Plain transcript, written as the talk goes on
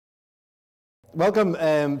Welcome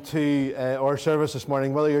to our service this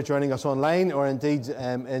morning. Whether you're joining us online or indeed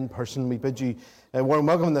in person, we bid you a warm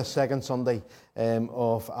welcome on this second Sunday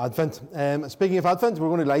of Advent. Speaking of Advent, we're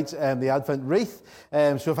going to light the Advent wreath.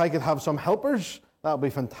 So if I could have some helpers, that would be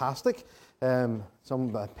fantastic.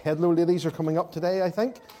 Some peddler ladies are coming up today, I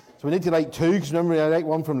think. So we need to light two, because remember I light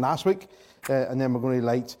one from last week, and then we're going to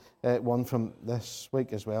light one from this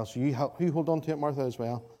week as well. So you hold on to it, Martha, as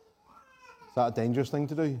well. Is that a dangerous thing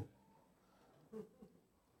to do?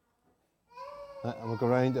 And we'll go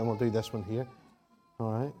around and we'll do this one here.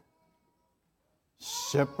 All right.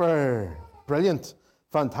 Super. Brilliant.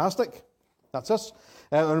 Fantastic. That's us.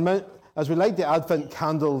 As we light the Advent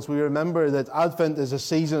candles, we remember that Advent is a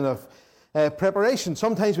season of preparation.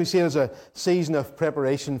 Sometimes we see it as a season of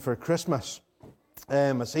preparation for Christmas.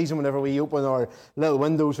 A season whenever we open our little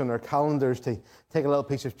windows on our calendars to take a little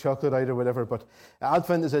piece of chocolate out or whatever. But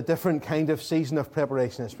Advent is a different kind of season of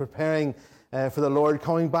preparation. It's preparing for the Lord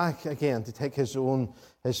coming back again to take his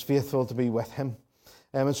faithful to be with him.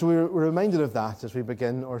 And so we're reminded of that as we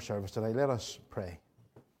begin our service today. Let us pray.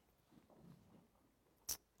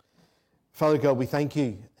 Father God, we thank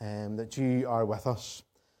you that you are with us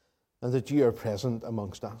and that you are present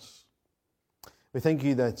amongst us. We thank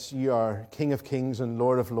you that you are King of Kings and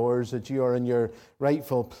Lord of Lords, that you are in your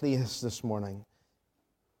rightful place this morning.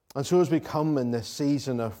 And so as we come in this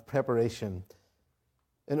season of preparation,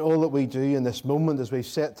 in all that we do in this moment as we've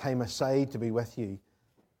set time aside to be with you,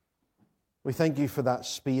 we thank you for that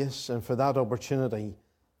space and for that opportunity.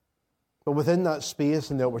 But within that space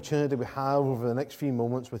and the opportunity we have over the next few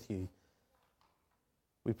moments with you,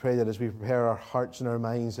 we pray that as we prepare our hearts and our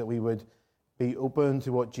minds, that we would be open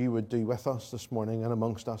to what you would do with us this morning and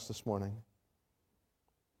amongst us this morning.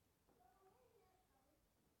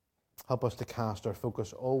 Help us to cast our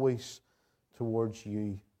focus always towards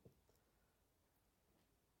you.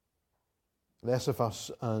 Less of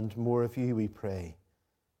us and more of you, we pray.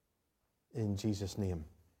 In Jesus' name.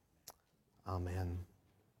 Amen.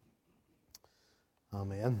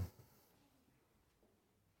 Amen.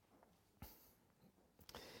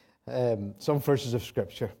 Some verses of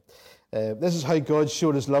Scripture. This is how God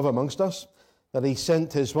showed his love amongst us, that he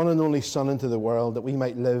sent his one and only Son into the world that we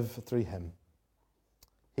might live through him.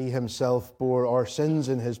 He himself bore our sins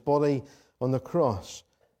in his body on the cross,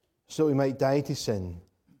 so we might die to sin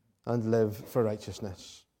and live for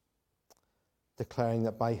righteousness, declaring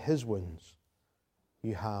that by his wounds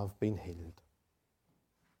you have been healed.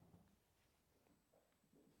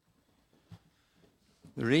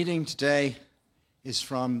 The reading today is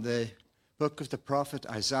from the book of the prophet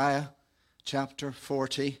Isaiah, chapter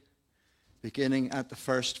 40, beginning at the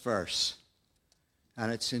first verse.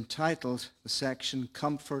 And it's entitled, the section,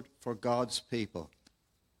 Comfort for God's People.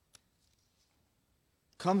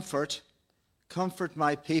 Comfort, comfort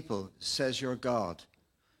my people, says your God.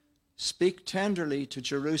 Speak tenderly to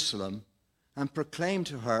Jerusalem and proclaim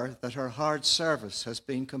to her that her hard service has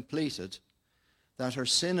been completed, that her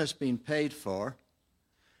sin has been paid for,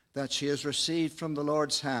 that she has received from the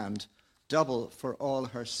Lord's hand double for all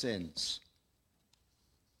her sins.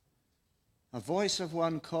 A voice of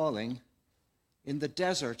one calling, in the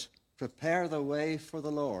desert, prepare the way for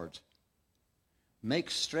the Lord.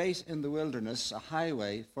 Make straight in the wilderness a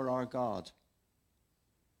highway for our God.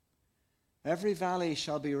 Every valley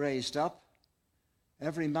shall be raised up,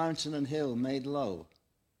 every mountain and hill made low.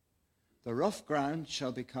 The rough ground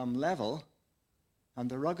shall become level, and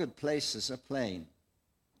the rugged places a plain.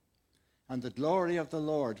 And the glory of the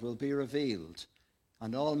Lord will be revealed,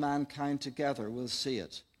 and all mankind together will see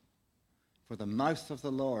it. For the mouth of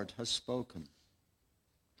the Lord has spoken.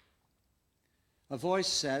 A voice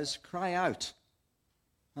says, cry out.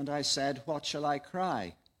 And I said, what shall I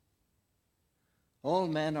cry? All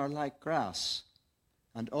men are like grass,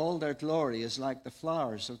 and all their glory is like the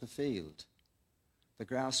flowers of the field. The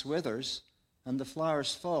grass withers, and the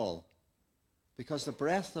flowers fall, because the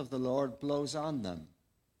breath of the Lord blows on them.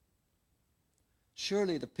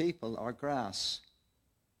 Surely the people are grass.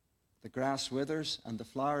 The grass withers, and the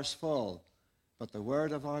flowers fall, but the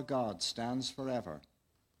word of our God stands forever.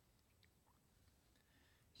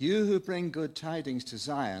 You who bring good tidings to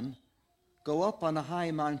Zion, go up on a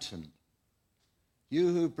high mountain. You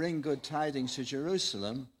who bring good tidings to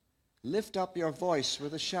Jerusalem, lift up your voice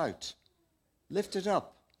with a shout. Lift it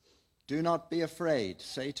up. Do not be afraid.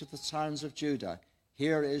 Say to the towns of Judah,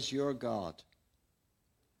 here is your God.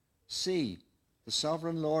 See, the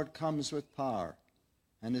sovereign Lord comes with power,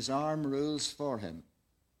 and his arm rules for him.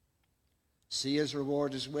 See, his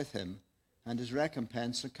reward is with him, and his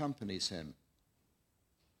recompense accompanies him.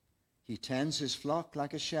 He tends his flock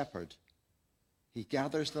like a shepherd. He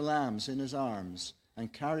gathers the lambs in his arms,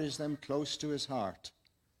 and carries them close to his heart.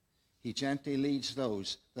 He gently leads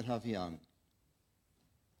those that have young.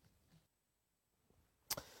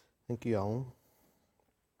 Thank you,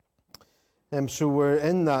 Alan. So we're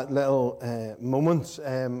in that little moment.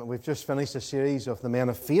 We've just finished a series of the Men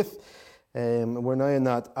of Faith. We're now in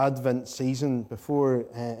that Advent season before,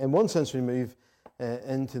 in one sense, we move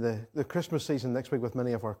into the Christmas season next week with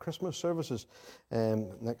many of our Christmas services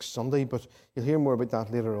next Sunday, but you'll hear more about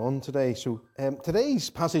that later on today. So today's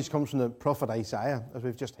passage comes from the prophet Isaiah, as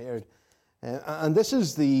we've just heard. And this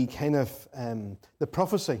is the kind of the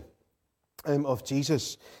prophecy of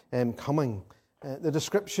Jesus coming. The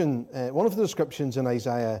description, one of the descriptions in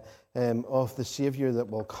Isaiah of the Saviour that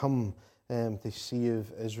will come to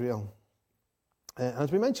save Israel.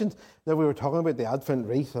 As we mentioned, that we were talking about the Advent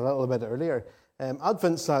wreath a little bit earlier.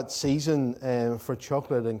 Advent's that season for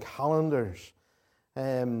chocolate and calendars.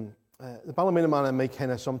 The Ballymena man in me kind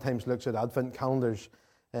of sometimes looks at Advent calendars,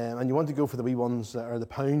 and you want to go for the wee ones that are the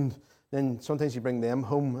pound. Then sometimes you bring them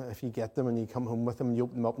home if you get them, and you come home with them, and you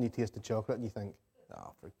open them up and you taste the chocolate, and you think,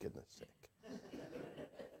 oh, for goodness sake.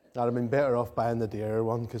 I'd have been better off buying the dearer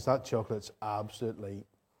one, because that chocolate's absolutely,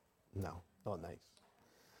 no, not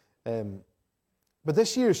nice. But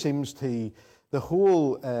this year seems to, the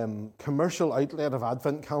whole commercial outlet of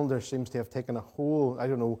Advent calendars seems to have taken a whole, I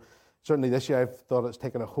don't know, certainly this year I've thought it's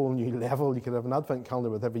taken a whole new level. You could have an Advent calendar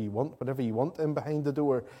with whatever you want in behind the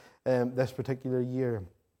door this particular year.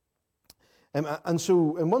 And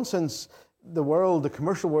so, in one sense, the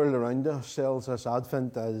commercial world around us sells us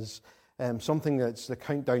Advent as something that's the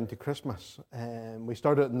countdown to Christmas. We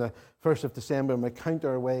started on the 1st of December and we count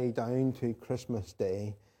our way down to Christmas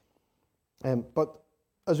Day. But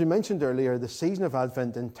as we mentioned earlier, the season of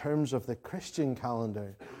Advent in terms of the Christian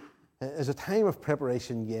calendar is a time of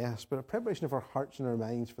preparation, yes, but a preparation of our hearts and our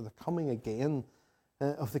minds for the coming again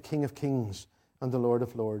of the King of Kings and the Lord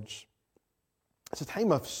of Lords. It's a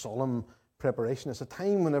time of solemn preparation. It's a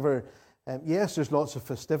time whenever, yes, there's lots of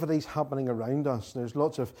festivities happening around us. There's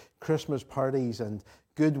lots of Christmas parties and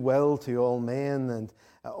goodwill to all men, and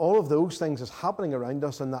all of those things is happening around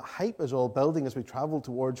us, and that hype is all building as we travel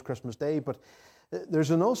towards Christmas Day. But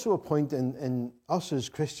there's also a point in us as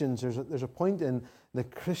Christians, there's a point in the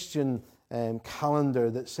Christian calendar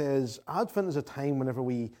that says Advent is a time whenever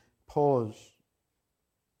we pause,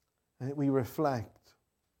 we reflect,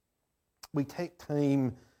 we take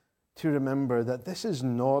time to remember that this is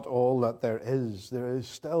not all that there is. There is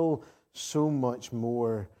still so much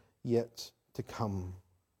more yet to come.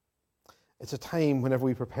 It's a time whenever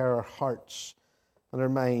we prepare our hearts and our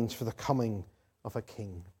minds for the coming of a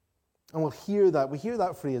king. And we hear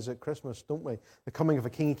that phrase at Christmas, don't we? The coming of a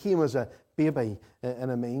king. He came as a baby in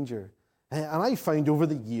a manger. And I found over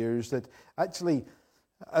the years that actually,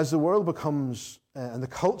 as the world becomes, and the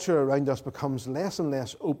culture around us becomes less and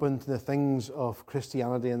less open to the things of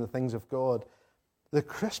Christianity and the things of God, the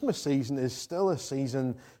Christmas season is still a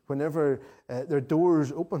season whenever their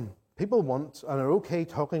doors open. People want and are okay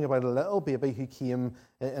talking about a little baby who came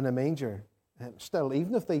in a manger. Still,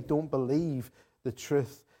 even if they don't believe the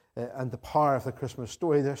truth and the power of the Christmas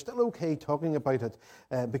story, they're still okay talking about it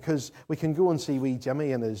because we can go and see wee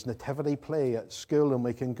Jimmy in his nativity play at school, and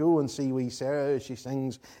we can go and see wee Sarah as she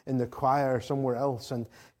sings in the choir somewhere else. And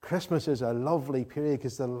Christmas is a lovely period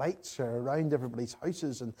because the lights are around everybody's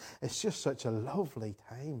houses, and it's just such a lovely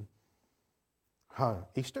time.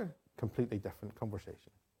 Easter, completely different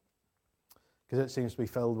conversation, because it seems to be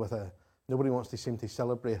filled with nobody wants to seem to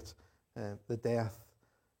celebrate the death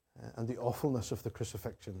and the awfulness of the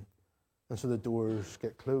crucifixion. And so the doors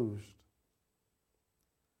get closed.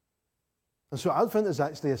 And so Advent is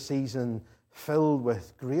actually a season filled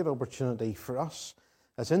with great opportunity for us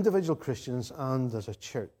as individual Christians and as a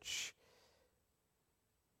church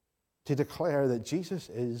to declare that Jesus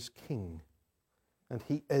is King and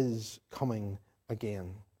he is coming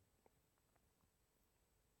again.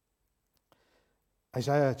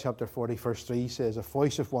 Isaiah chapter 40, verse 3 says, a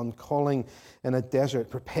voice of one calling in a desert,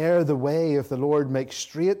 prepare the way of the Lord, make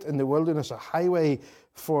straight in the wilderness a highway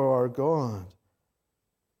for our God.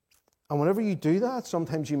 And whenever you do that,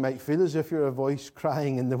 sometimes you might feel as if you're a voice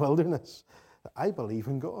crying in the wilderness. I believe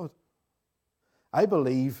in God. I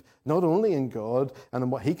believe not only in God and in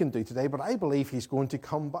what he can do today, but I believe he's going to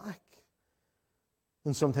come back.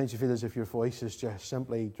 And sometimes you feel as if your voice is just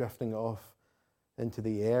simply drifting off into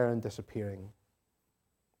the air and disappearing.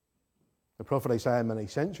 The prophet Isaiah many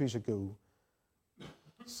centuries ago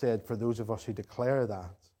said for those of us who declare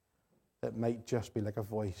that, it might just be like a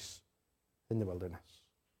voice in the wilderness.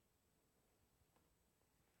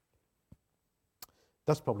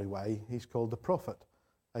 That's probably why he's called the prophet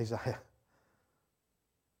Isaiah.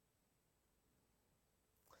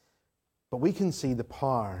 But we can see the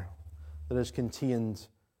power that is contained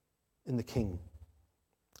in the King.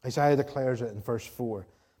 Isaiah declares it in verse 4.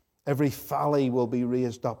 Every valley will be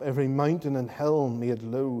raised up, every mountain and hill made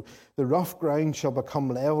low. The rough ground shall become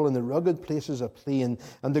level, and the rugged places a plain.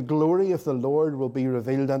 And the glory of the Lord will be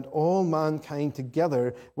revealed, and all mankind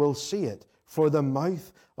together will see it. For the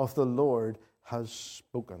mouth of the Lord has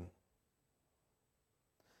spoken.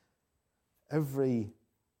 Every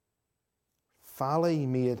valley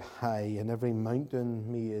made high, and every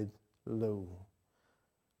mountain made low.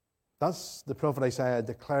 That's the prophet Isaiah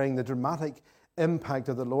declaring the dramatic impact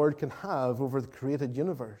that the Lord can have over the created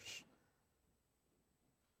universe.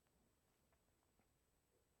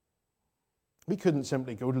 We couldn't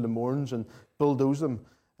simply go to the Mourns and bulldoze them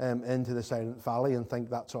into the Silent Valley and think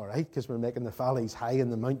that's all right because we're making the valleys high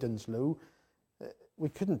and the mountains low. We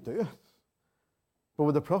couldn't do it. But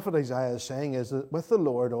what the prophet Isaiah is saying is that with the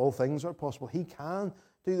Lord all things are possible. He can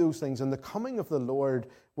do those things, and the coming of the Lord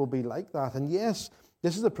will be like that. And yes,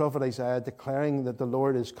 this is the prophet Isaiah declaring that the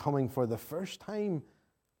Lord is coming for the first time.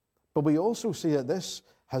 But we also see that this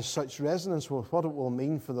has such resonance with what it will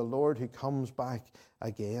mean for the Lord who comes back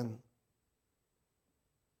again.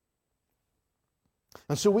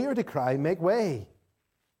 And so we are to cry, make way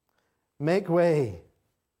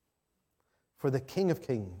for the King of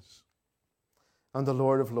Kings and the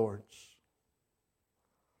Lord of Lords.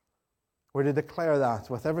 We're to declare that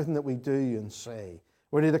with everything that we do and say.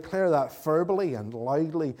 We're to declare that verbally and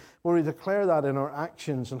loudly. We're to declare that in our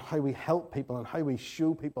actions and how we help people and how we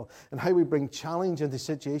show people and how we bring challenge into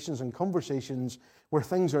situations and conversations where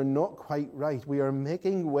things are not quite right. We are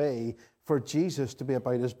making way for Jesus to be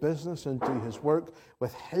about his business and do his work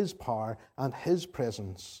with his power and his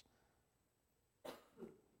presence.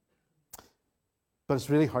 But it's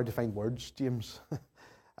really hard to find words, James.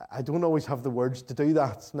 I don't always have the words to do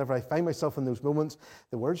that. Whenever I find myself in those moments,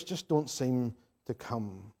 the words just don't seem to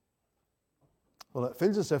come. Well, it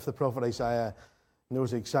feels as if the prophet Isaiah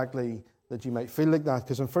knows exactly that you might feel like that,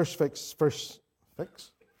 because in verse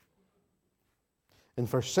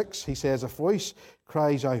 6, he says, a voice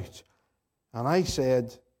cries out, and I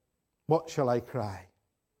said, what shall I cry?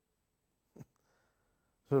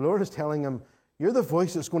 So the Lord is telling him, you're the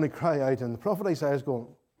voice that's going to cry out, and the prophet Isaiah is going,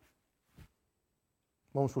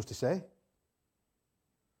 what am I supposed to say?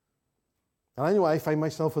 And I know I find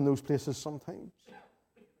myself in those places sometimes.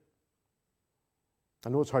 I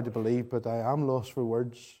know it's hard to believe, but I am lost for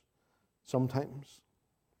words sometimes.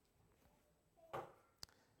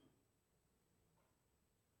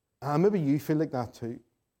 And maybe you feel like that too.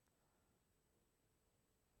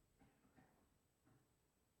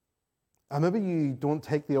 And maybe you don't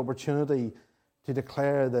take the opportunity to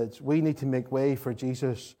declare that we need to make way for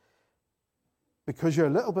Jesus because you're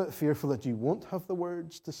a little bit fearful that you won't have the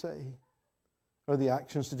words to say or the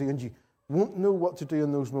actions to do, and you won't know what to do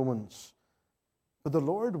in those moments. But the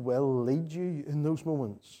Lord will lead you in those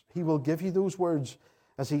moments. He will give you those words,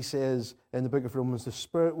 as he says in the book of Romans. The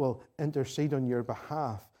Spirit will intercede on your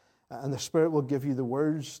behalf, and the Spirit will give you the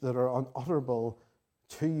words that are unutterable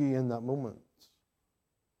to you in that moment.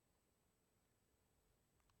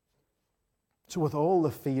 So with all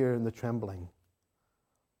the fear and the trembling,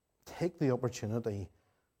 take the opportunity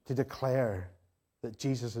to declare that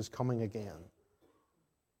Jesus is coming again.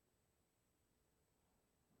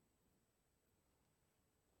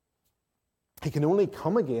 He can only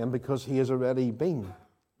come again because he has already been.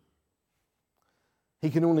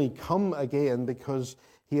 He can only come again because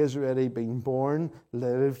he has already been born,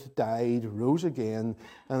 lived, died, rose again,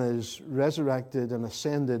 and is resurrected and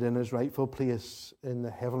ascended in his rightful place in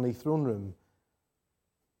the heavenly throne room.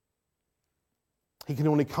 He can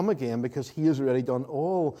only come again because he has already done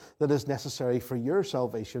all that is necessary for your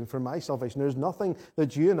salvation, for my salvation. There's nothing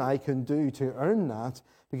that you and I can do to earn that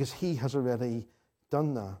because he has already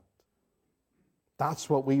done that.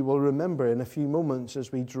 That's what we will remember in a few moments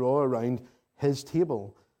as we draw around his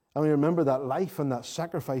table. And we remember that life and that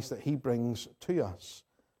sacrifice that he brings to us.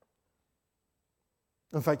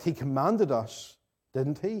 In fact, he commanded us,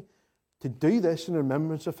 didn't he, to do this in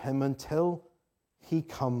remembrance of him until he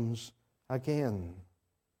comes again.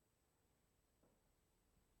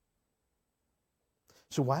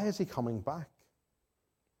 So why is he coming back?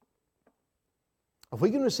 If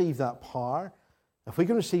we can receive that power, if we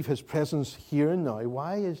can receive his presence here and now,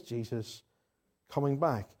 why is Jesus coming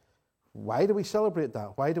back? Why do we celebrate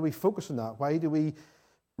that? Why do we focus on that? Why do we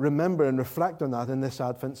remember and reflect on that in this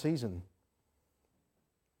Advent season?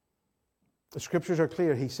 The scriptures are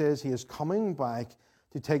clear. He says he is coming back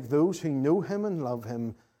to take those who know him and love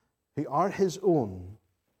him, who are his own,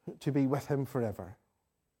 to be with him forever.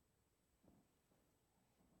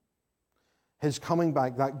 his coming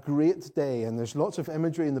back, that great day. And there's lots of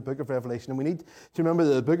imagery in the book of Revelation. And we need to remember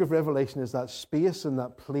that the book of Revelation is that space and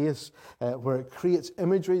that place where it creates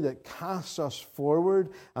imagery that casts us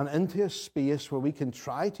forward and into a space where we can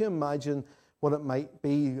try to imagine what it might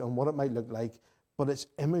be and what it might look like. But it's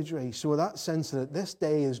imagery. So in that sense that this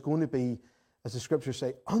day is going to be, as the scriptures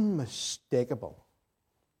say, unmistakable.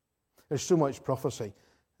 There's so much prophecy,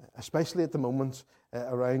 especially at the moment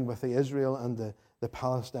around with the Israel and the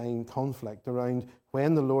Palestine conflict, around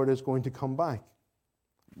when the Lord is going to come back.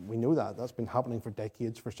 We know that. That's been happening for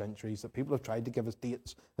decades, for centuries, that people have tried to give us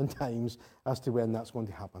dates and times as to when that's going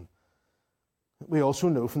to happen. We also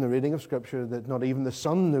know from the reading of Scripture that not even the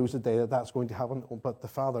Son knows the day that that's going to happen, but the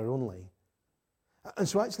Father only. And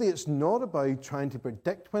so actually it's not about trying to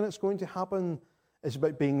predict when it's going to happen. It's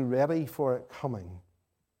about being ready for it coming.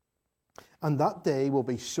 And that day will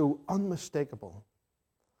be so unmistakable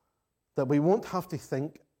that we won't have to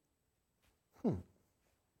think,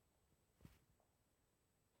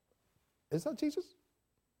 is that Jesus?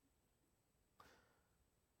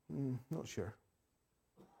 Not sure.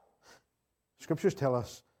 Scriptures tell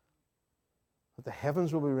us that the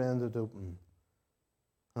heavens will be rendered open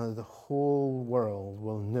and that the whole world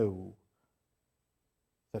will know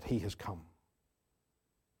that he has come.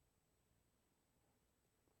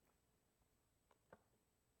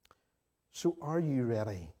 So are you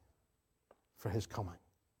ready for his coming?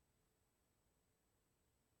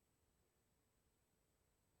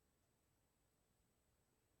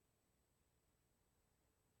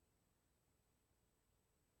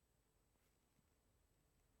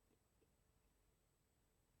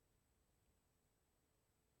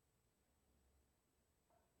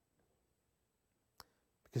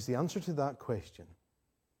 Because the answer to that question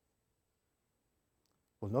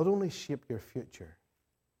will not only shape your future,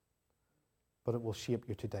 but it will shape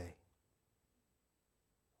you today.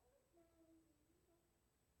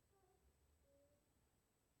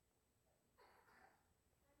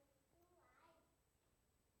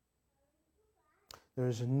 There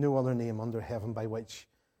is no other name under heaven by which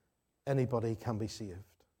anybody can be saved.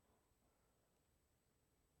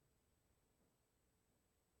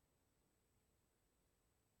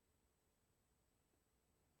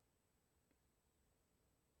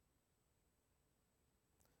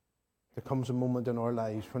 There comes a moment in our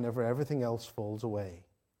lives whenever everything else falls away.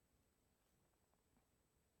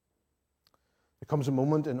 There comes a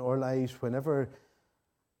moment in our lives whenever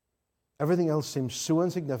everything else seems so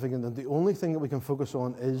insignificant and the only thing that we can focus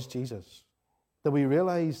on is Jesus. That we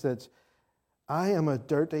realize that I am a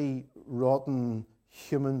dirty, rotten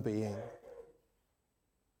human being.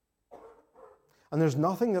 And there's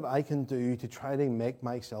nothing that I can do to try to make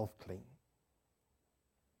myself clean.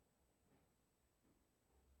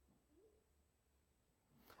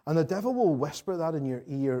 And the devil will whisper that in your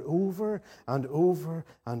ear over and over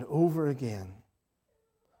and over again.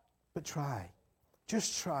 But try.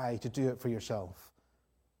 Just try to do it for yourself.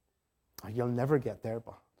 You'll never get there,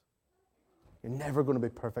 but you're never going to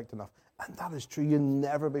be perfect enough. And that is true. You'll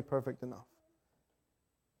never be perfect enough.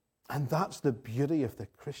 And that's the beauty of the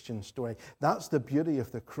Christian story. That's the beauty of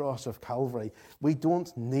the cross of Calvary. We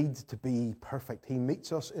don't need to be perfect. He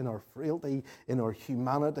meets us in our frailty, in our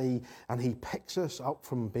humanity, and he picks us up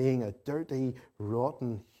from being a dirty,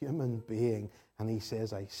 rotten human being. And he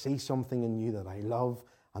says, I see something in you that I love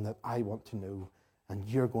and that I want to know, and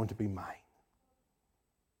you're going to be mine.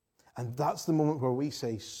 And that's the moment where we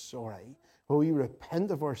say sorry, where we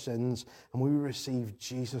repent of our sins, and we receive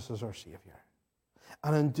Jesus as our Savior.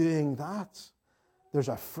 And in doing that, there's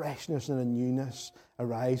a freshness and a newness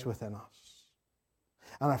arise within us.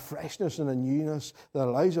 And a freshness and a newness that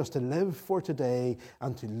allows us to live for today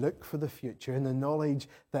and to look for the future in the knowledge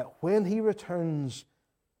that when he returns,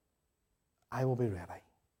 I will be ready.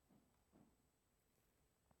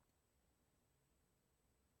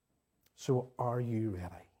 So are you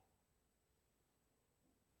ready?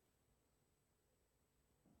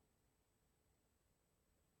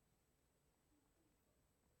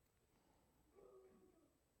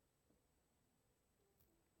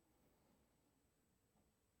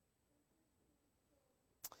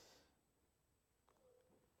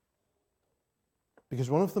 Because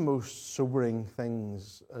one of the most sobering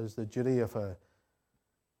things is the duty of a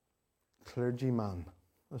clergyman,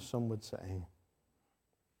 as some would say,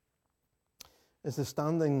 is the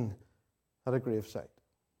standing at a gravesite.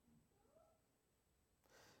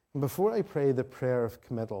 And before I pray the prayer of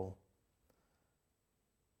committal,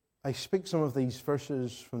 I speak some of these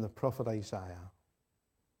verses from the prophet Isaiah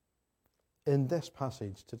in this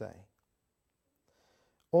passage today.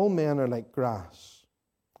 All men are like grass,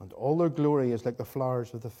 and all their glory is like the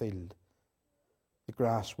flowers of the field. The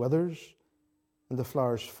grass withers, and the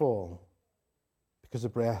flowers fall, because the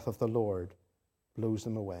breath of the Lord blows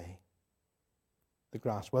them away. The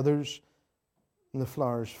grass withers and the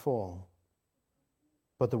flowers fall,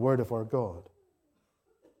 but the word of our God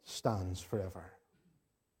stands forever.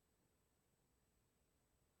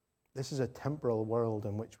 This is a temporal world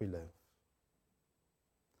in which we live.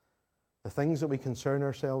 The things that we concern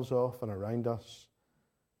ourselves of and around us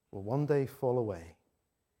will one day fall away.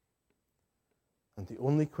 And the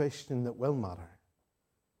only question that will matter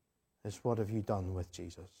is, what have you done with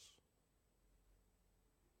Jesus?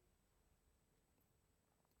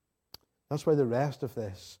 That's why the rest of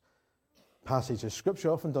this passage, as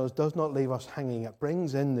Scripture often does not leave us hanging. It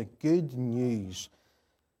brings in the good news.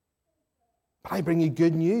 But I bring you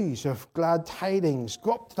good news of glad tidings.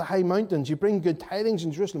 Go up to the high mountains. You bring good tidings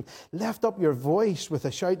in Jerusalem. Lift up your voice with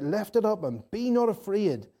a shout. Lift it up and be not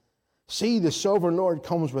afraid. See, the sovereign Lord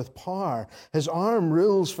comes with power. His arm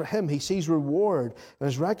rules for him. He sees reward, and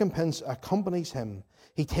his recompense accompanies him.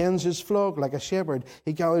 He tends his flock like a shepherd.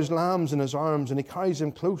 He gathers lambs in his arms, and he carries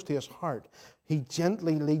them close to his heart. He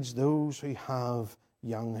gently leads those who have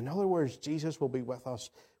young. In other words, Jesus will be with us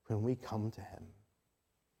when we come to him.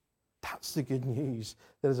 That's the good news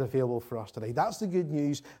that is available for us today. That's the good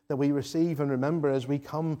news that we receive and remember as we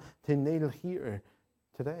come to kneel here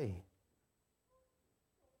today.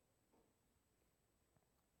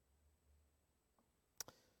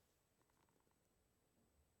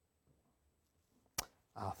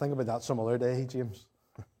 I'll think about that some other day, James.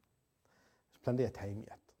 There's plenty of time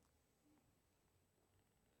yet.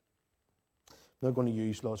 I'm not going to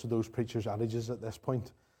use lots of those preachers' adages at this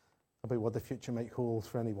point about what the future might hold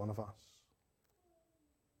for any one of us,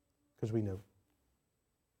 because we know.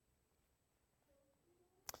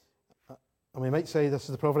 And we might say this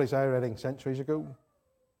is the prophet Isaiah writing centuries ago.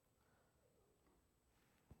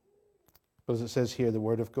 But as it says here, the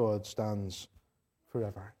word of God stands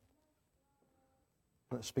forever.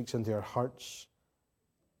 And it speaks into our hearts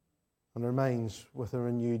and our minds with a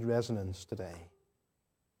renewed resonance today.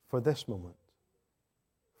 For this moment.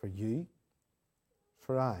 For you.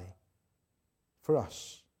 For I. For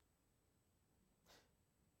us.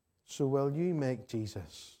 So will you make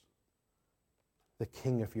Jesus the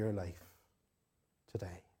King of your life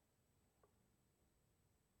today?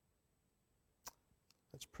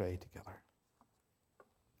 Let's pray together.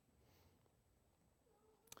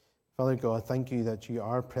 Father God, thank you that you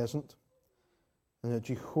are present and that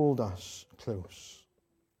you hold us close.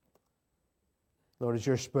 Lord, as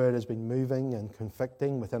your Spirit has been moving and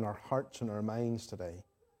convicting within our hearts and our minds today,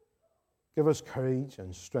 give us courage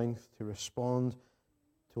and strength to respond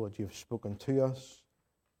to what you've spoken to us,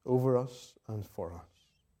 over us, and for us.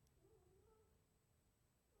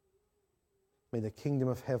 May the kingdom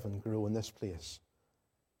of heaven grow in this place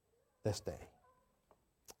this day.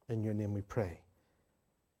 In your name we pray.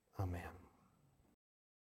 Amen.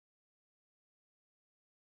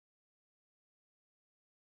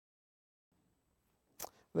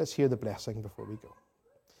 Let's hear the blessing before we go.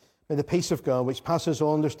 May the peace of God, which passes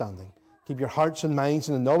all understanding, keep your hearts and minds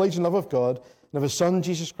in the knowledge and love of God and of his Son,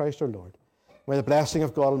 Jesus Christ our Lord. May the blessing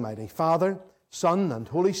of God Almighty, Father, Son, and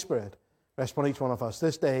Holy Spirit rest upon each one of us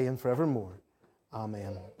this day and forevermore.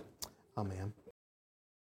 Amen. Amen.